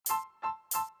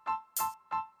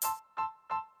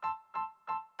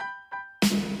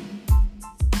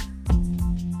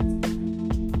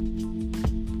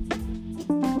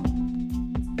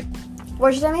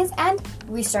We're Dummies, and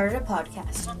we started a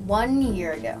podcast 1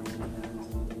 year ago.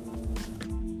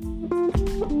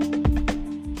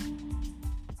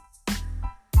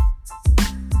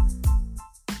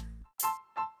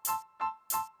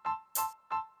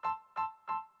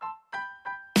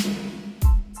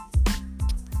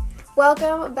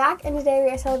 welcome back. And today we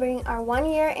are celebrating our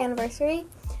 1 year anniversary,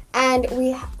 and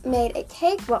we made a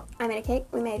cake. Well, I made a cake.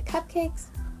 We made cupcakes.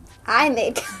 I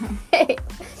made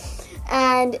cupcakes.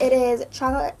 And it is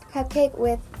chocolate cupcake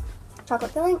with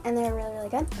chocolate filling, and they're really, really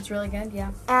good. It's really good,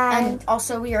 yeah. And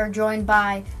also we are joined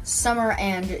by Summer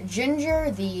and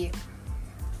Ginger, the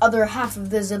other half of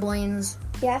the siblings.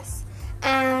 Yes.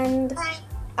 And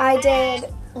I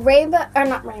did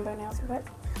not rainbow nails, but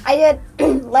I did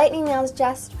lightning nails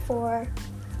just for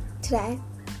today.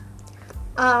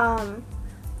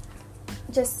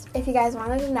 Just if you guys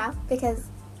wanted to know, because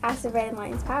acid rain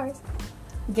lightning's powers.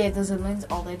 Gave the siblings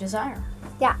all they desire.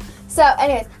 Yeah. So,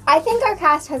 anyways, I think our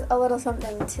cast has a little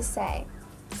something to say.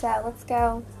 So, let's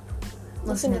go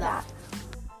listen to that.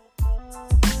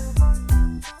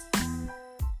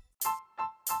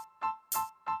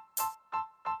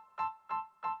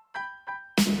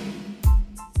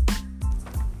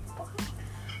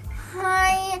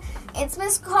 Hi, it's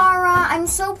Miss Cara. I'm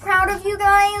so proud of you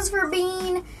guys for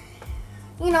being,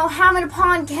 having a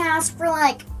podcast for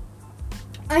a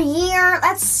year.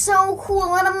 That's so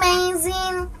cool and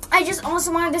amazing. I just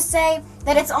also wanted to say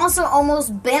that it's also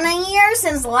almost been a year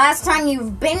since the last time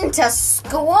you've been to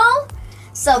school.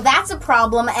 So that's a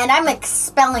problem, and I'm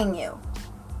expelling you.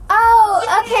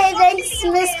 Oh, okay. Thanks,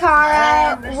 Miss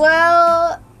Cara.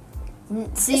 We'll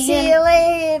see you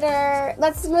later.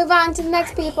 Let's move on to the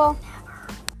next people.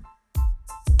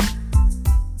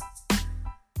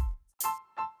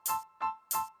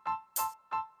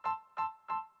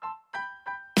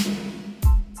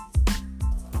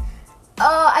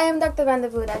 I am Dr.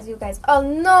 Vanderwood, as you guys all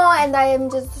know, and I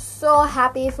am just so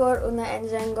happy for Una and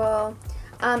Django.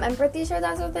 I'm pretty sure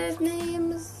that's what their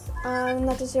names. I'm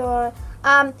not too sure.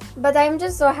 But I'm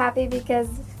just so happy because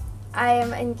I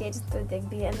am engaged to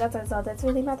Digby, and that's all that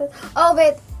really matters. Oh,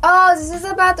 wait. Oh, this is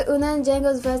about Una and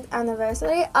Django's first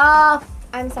anniversary. Oh,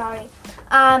 I'm sorry.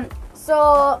 That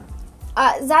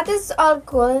is all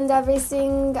cool and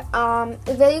everything.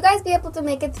 Will you guys be able to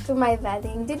make it to my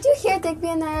wedding? Did you hear Digby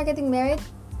and I are getting married?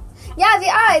 Yeah, we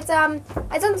are. It's I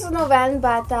don't know when,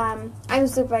 but I'm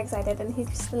super excited, and he's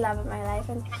just the love of my life.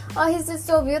 And he's just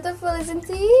so beautiful, isn't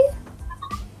he?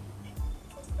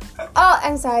 Oh,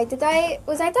 I'm sorry.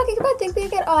 Was I talking about Digby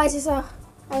again? I'm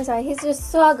sorry. He's just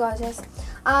so gorgeous.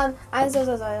 I'm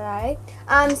so sorry.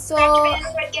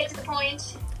 Get to the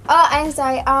point. Oh, I'm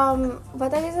sorry.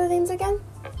 What are their names again?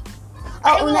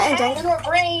 Oh, Una and Django. Your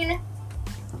brain.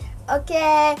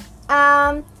 Okay.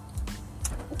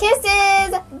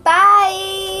 Kisses.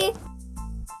 Bye.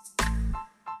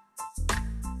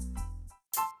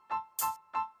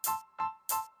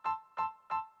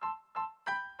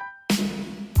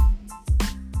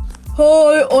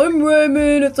 Hi, I'm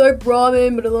Raymond. It's like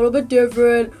ramen, but a little bit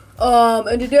different.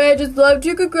 And today I'd just love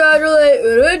to congratulate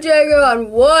Una and Django on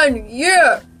 1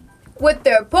 year with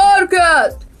their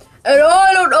podcast. And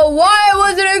I don't know why I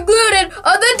wasn't included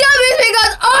on the dummies,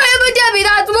 because I am a dummy.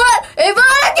 That's what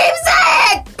Ivana keeps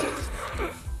saying.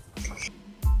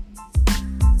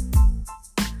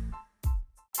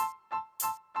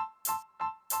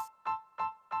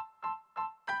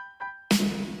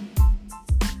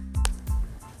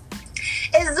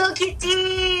 Hello,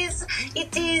 kitties.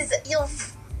 It is your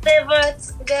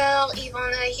favorite girl,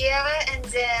 Ivana here, and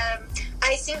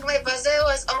I think my brother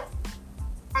was on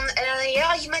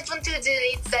earlier. You might want to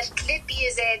delete that clip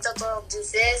because I don't do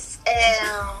this.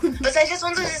 But I just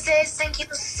wanted to say thank you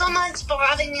so much for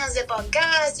having me on the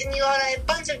podcast, and you are a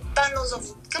bunch of bundles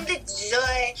of complete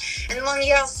joy. And 1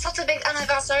 year, such a big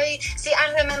anniversary. See,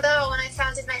 I remember when I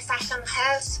founded my fashion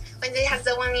house, when they had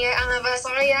the 1 year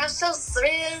anniversary. I'm so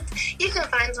thrilled. You can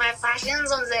find my fashions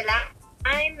on the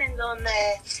line and on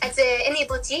at any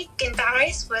boutique in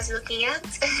Paris worth looking at.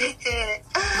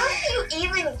 How do you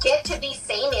even get to be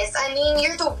famous? I mean,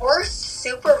 you're the worst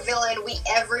supervillain we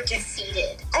ever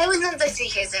defeated. I would not like to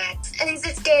hear that. And in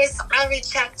this case, I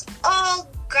retract all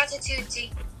gratitude to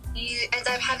you, and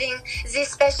I'm having this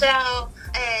special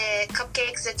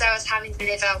cupcakes that I was having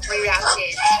delivered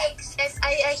rerouted. Yes,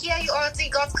 I hear you already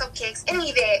got cupcakes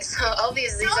anyway, so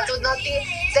obviously that would not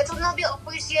be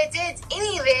appreciated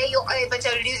anyway. You're a bunch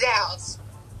of losers.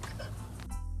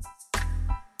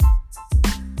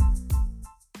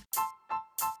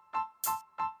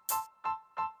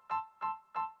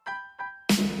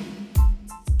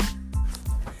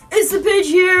 Lisa Page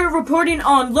here, reporting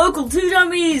on Local 2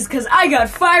 Dummies, because I got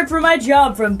fired from my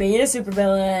job from being a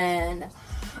supervillain.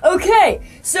 Okay,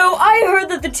 so I heard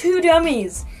that the 2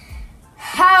 Dummies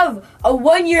have a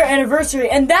 1-year anniversary,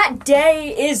 and that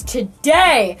day is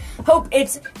today. Hope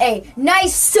it's a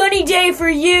nice sunny day for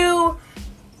you.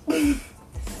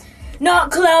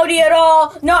 Not cloudy at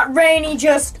all, not rainy,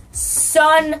 just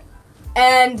sun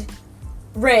and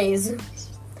rays.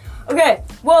 Okay,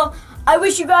 well, I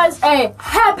wish you guys a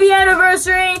happy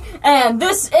anniversary, and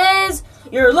this is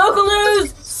your local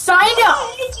news signed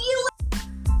off.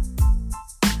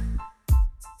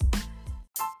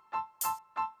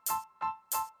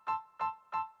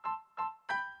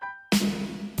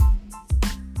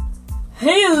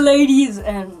 Hey, ladies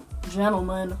and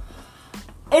gentlemen,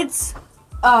 it's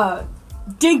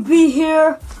Digby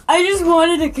here. I just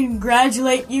wanted to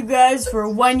congratulate you guys for a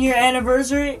 1-year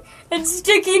anniversary and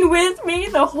sticking with me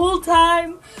the whole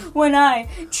time when I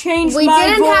changed my voice.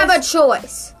 We didn't have a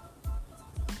choice.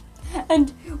 And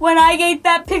when I ate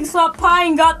that pig slop pie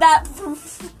and got that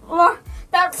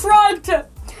frog to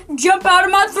jump out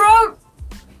of my throat.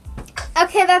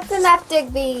 Okay, that's enough,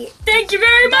 Digby. Thank you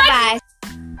very much. Bye.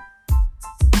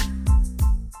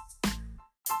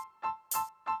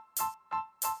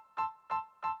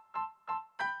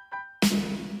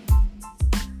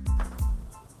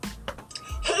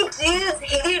 Hey dudes,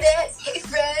 hey dudettes, hey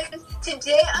friends.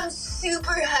 Today I'm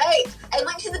super hyped. I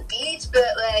went to the beach,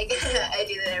 but like, I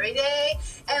do that every day.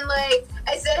 And like,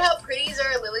 I said how pretty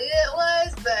Zara Lily it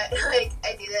was, but like,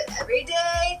 I do that every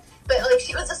day. But like,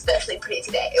 she was especially pretty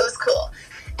today. It was cool.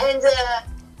 And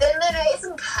then I ate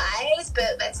some pies,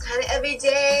 but that's kind of every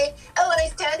day. Oh, and I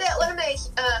found out one of my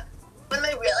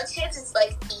relatives is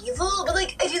like evil, but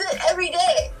like I do that every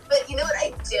day. But you know what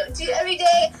I don't do every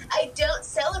day? I don't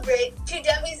celebrate 2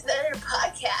 Dummies That Are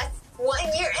Podcast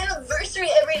 1-year anniversary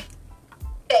every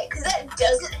day, because that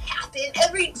doesn't happen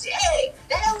every day.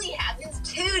 That only happens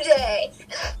today.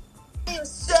 I'm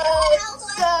so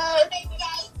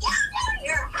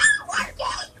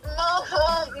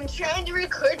Mom, I'm trying to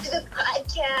record to the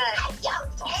podcast. I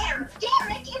don't care.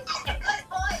 Derek, you're such a good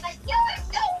boy, but you're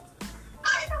so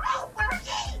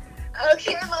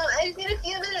okay, Mom, I just need a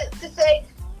few minutes to say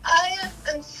I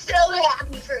am so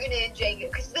happy for Una and Django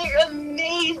because they're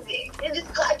amazing. And this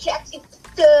podcast is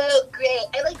so great.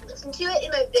 I like listen to it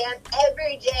in my van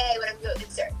every day when I'm going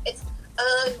to surf. It's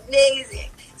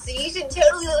amazing. So you should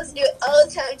totally listen to it all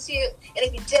the time too. And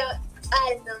if you don't,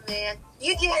 I don't know, man.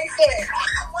 You do it fair.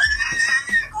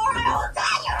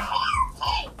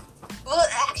 Well,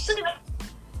 actually,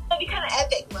 that'd be kind of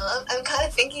epic, Mom. I'm kind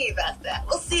of thinking about that.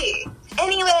 We'll see.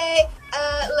 Anyway,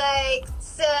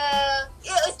 so,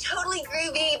 yeah, it was totally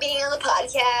groovy being on the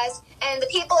podcast, and the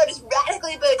people are just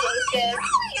radically bodacious.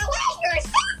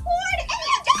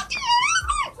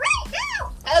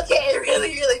 Okay, I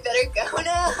really better go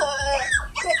now.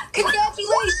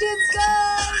 Congratulations,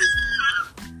 guys!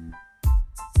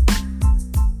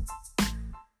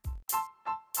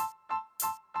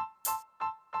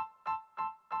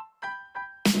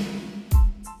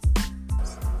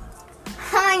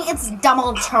 Hi, it's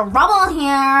Double Trouble here.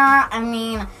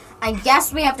 I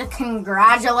guess we have to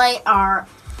congratulate our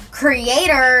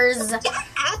creators. Get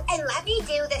up and let me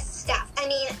do this stuff.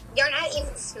 You're not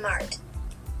even smart.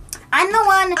 I'm the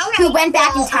one who went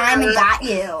back in time and got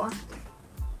you.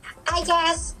 I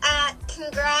guess,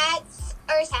 congrats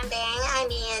or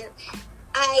something.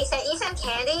 I sent you some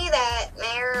candy that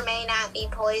may or may not be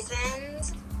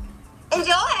poisoned.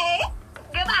 Enjoy!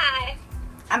 Goodbye!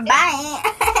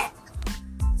 Bye!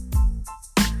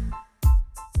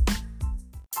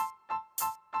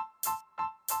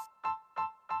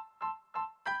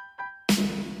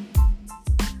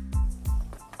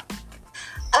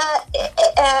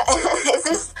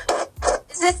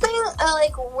 Is this thing,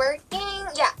 working?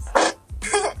 Yes.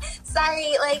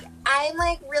 Sorry, I'm,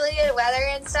 really good at weather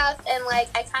and stuff, and, I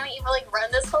kind of even,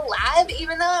 run this whole lab,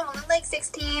 even though I'm only,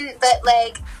 16, but,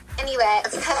 anyway,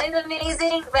 I'm kind of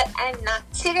amazing, but I'm not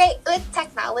too great with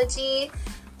technology.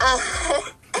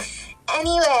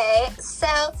 Anyway,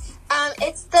 so,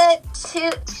 it's the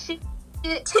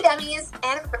two Dummies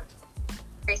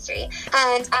anniversary,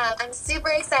 and I'm super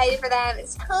excited for them.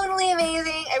 It's totally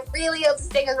amazing. I really hope this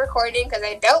thing is recording because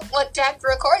I don't want to have to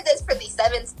record this for the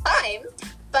 7th time.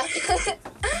 But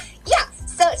yeah,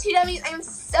 so 2 Dummies, I'm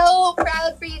so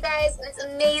proud for you guys, and it's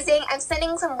amazing. I'm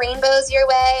sending some rainbows your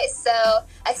way, so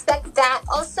expect that.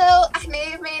 Also, I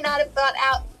may or may not have got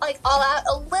out, all out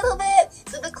a little bit,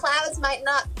 so the clouds may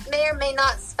or may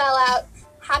not spell out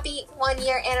happy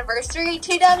 1-year anniversary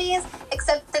 2 Dummies,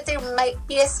 except that there might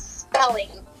be a spelling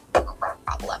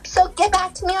problem. problem. So get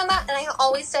back to me on that, and I can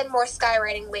always send more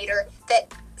skywriting later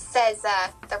that says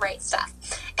the right stuff.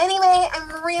 Anyway,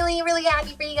 I'm really, really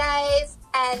happy for you guys,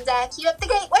 and keep up the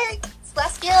great work.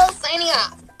 Celestial signing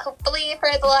off, hopefully for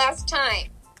the last time.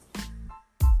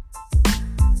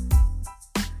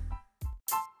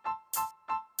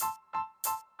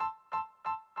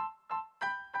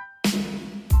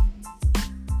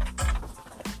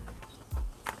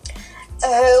 I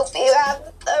hope you have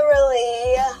a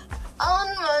thoroughly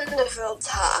wonderful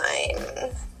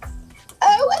time.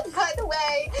 Oh, and by the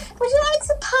way, would you like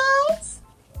some pies?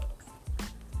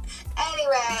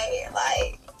 Anyway,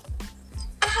 like,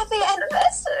 happy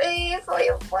anniversary for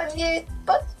your 1 year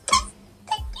podcast,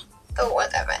 or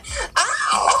whatever. I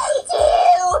hate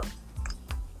you!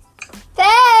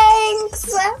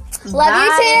 Thanks. Love you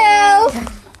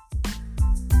too.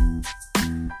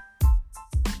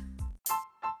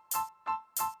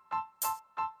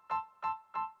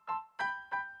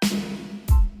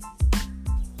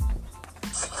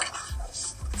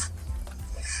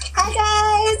 Hi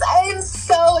guys, I am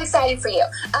so excited for you.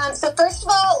 So first of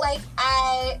all, like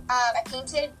I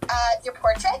painted your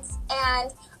portraits,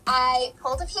 and I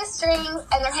pulled a few strings,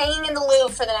 and they're hanging in the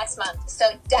Louvre for the next month.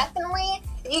 So definitely,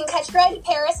 if you can catch a ride to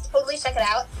Paris, totally check it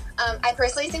out. I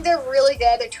personally think they're really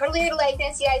good. They're totally your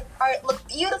likeness. You guys look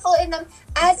beautiful in them,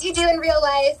 as you do in real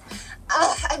life.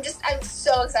 I'm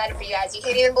so excited for you guys. You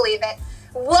can't even believe it.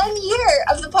 1 year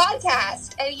of the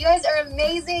podcast, and you guys are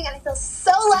amazing, and I feel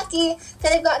so lucky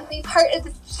that I've gotten to be part of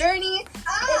this journey.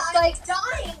 It's like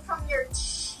dying from your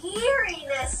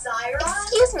cheeriness, Syra.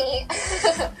 Excuse me.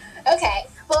 Okay,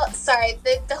 well, sorry,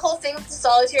 the whole thing with the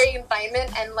solitary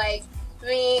confinement and like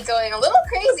me going a little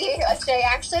crazy, which I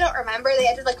actually don't remember. They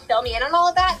had to like fill me in on all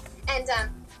of that, and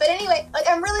but anyway, like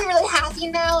I'm really, really happy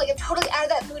now. Like I'm totally out of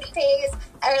that moody phase.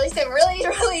 Or at least I'm really,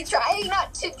 really trying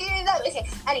not to do that. Okay,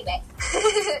 anyway.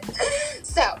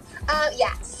 So,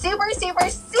 yeah, super, super,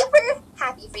 super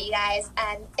happy for you guys.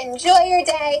 And enjoy your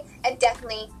day. And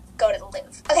definitely go to the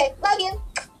Louvre. Okay, love you.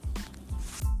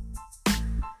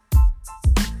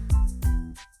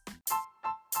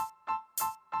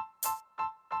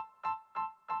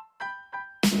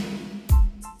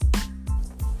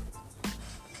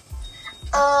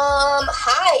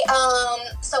 Hi,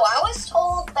 so I was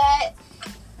told that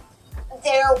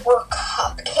there were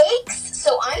cupcakes,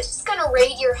 so I'm just gonna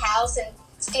raid your house and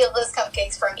steal those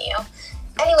cupcakes from you.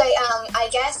 Anyway, I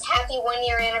guess happy 1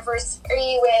 year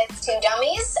anniversary with Two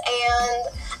Dummies, and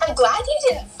I'm glad you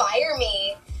didn't fire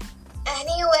me.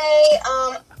 Anyway,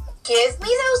 give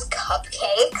me those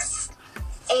cupcakes,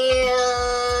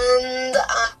 and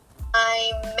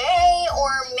I may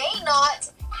or may not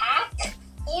hack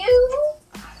you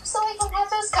so I can have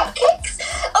those cupcakes.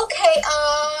 Okay,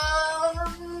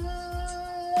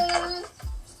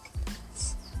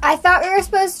 I thought we were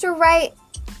supposed to write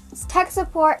tech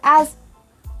support as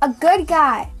a good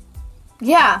guy.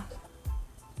 Yeah.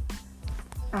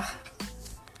 Ugh.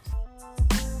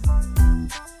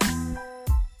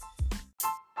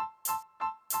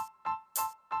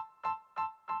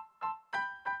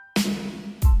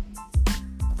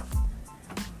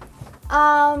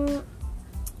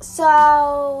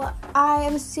 So I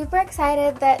am super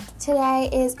excited that today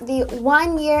is the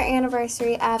 1 year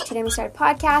anniversary of Today We Started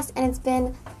podcast, and it's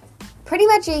been pretty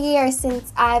much a year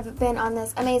since I've been on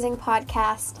this amazing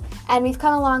podcast, and we've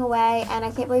come a long way, and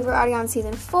I can't believe we're already on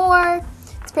season 4.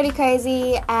 It's pretty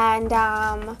crazy, and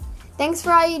thanks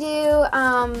for all you do,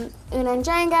 Una and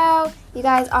Django. You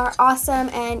guys are awesome,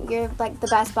 and you're like the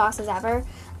best bosses ever.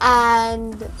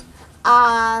 And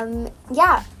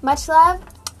yeah, much love,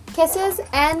 kisses,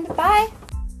 and bye.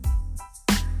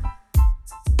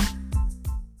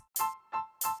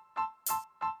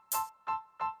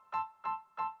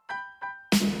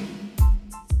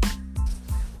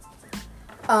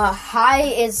 Hi,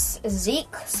 it's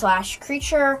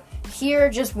Zeke/Creature here.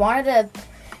 Just wanted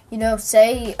to,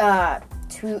 say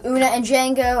to Una and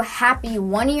Django, happy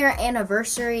 1 year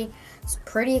anniversary. It's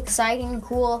pretty exciting and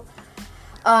cool.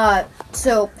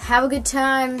 So have a good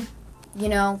time,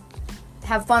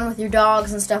 have fun with your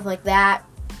dogs and stuff like that.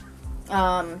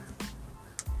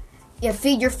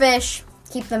 Feed your fish,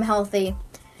 keep them healthy.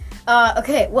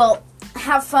 Okay, well,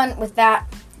 have fun with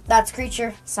that. That's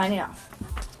Creature, signing off.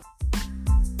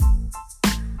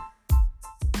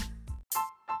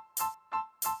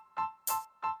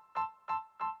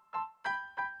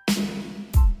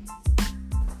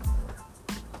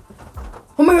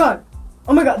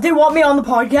 Oh my god, they want me on the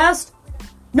podcast?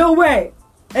 No way.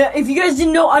 If you guys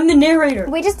didn't know, I'm the narrator.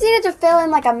 We just needed to fill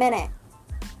in like a minute.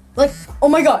 Like, oh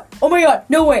my god,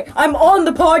 no way, I'm on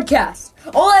the podcast.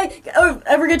 All I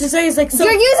ever get to say is like some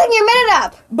You're using your minute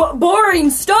up. boring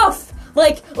stuff.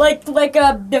 Like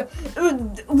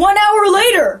 1 hour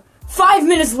later, 5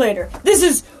 minutes later. This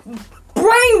is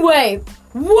Brainwave.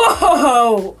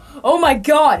 Whoa! Oh my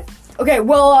god. Okay,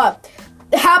 well,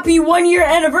 happy 1 year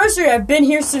anniversary. I've been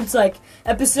here since like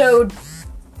episode,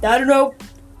 I don't know,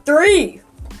 3.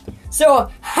 So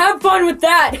have fun with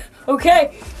that.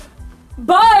 Okay.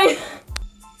 Bye.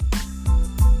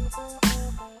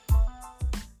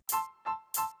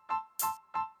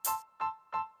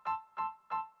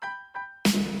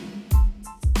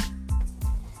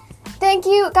 Thank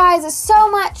you guys so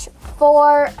much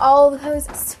for all those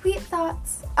sweet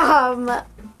thoughts. I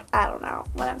don't know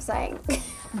what I'm saying.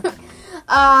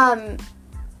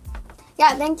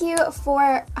 Yeah, thank you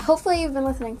for, hopefully you've been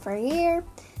listening for a year.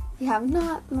 If you have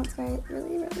not, that's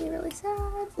really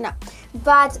sad. No.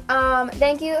 But,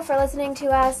 thank you for listening to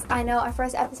us. I know our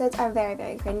first episodes are very,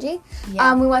 very cringy.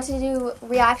 Yeah. We want to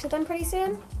react to them pretty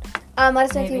soon. Let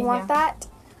us know if you Maybe, want yeah.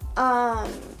 that.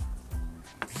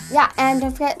 Yeah, and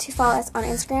don't forget to follow us on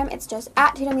Instagram. It's just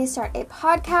at Two Dummies Start a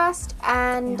Podcast.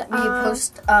 And We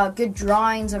post good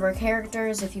drawings of our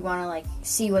characters if you want to like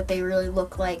see what they really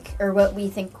look like or what we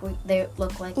think they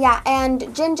look like. yeah,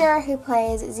 and Ginger, who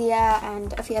plays Zia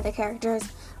and a few other characters,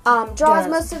 draws Does,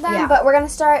 most of them. yeah. But we're gonna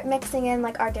start mixing in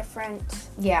like our different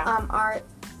Yeah. art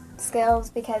skills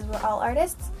because we're all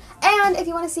artists. And if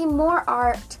you want to see more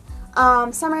art,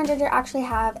 Summer and Ginger actually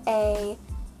have a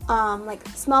like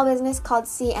small business called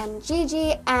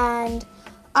CNGG, and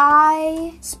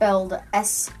I Spelled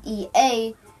SEA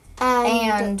and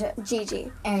and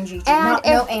GG. and GG. And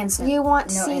no if answer. you want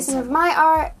to No see some answer. of my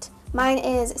art, mine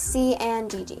is C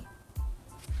and GG.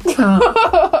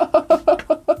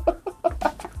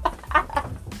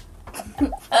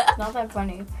 Not that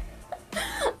funny.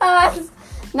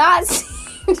 Not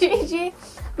CGG.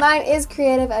 Mine is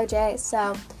Creative OJ.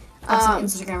 So, That's an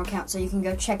Instagram account, so you can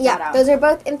go check that yeah, out. those are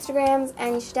both Instagrams,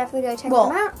 and you should definitely go check well,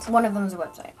 them out. one of them is a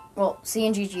website. Well,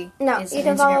 CNGG No, is you an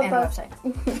can Instagram follow and a both.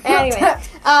 website.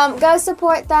 Anyway, go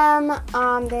support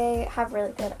them. They have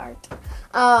really good art.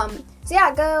 So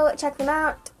yeah, go check them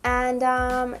out, and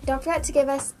don't forget to give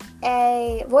us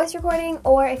a voice recording,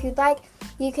 or if you'd like,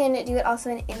 you can do it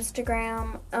also on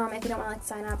Instagram. If you don't want to like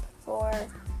sign up for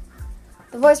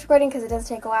the voice recording because it does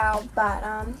take a while. But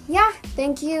yeah,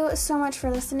 thank you so much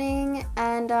for listening,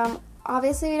 and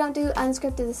obviously we don't do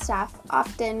unscripted stuff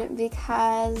often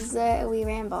because we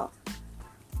ramble.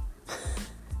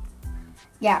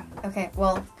 Yeah, okay,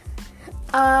 well,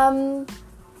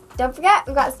 Don't forget,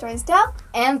 we've got stories to tell.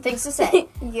 and things to say.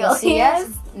 You'll We'll see see us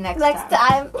us next next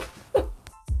time. time.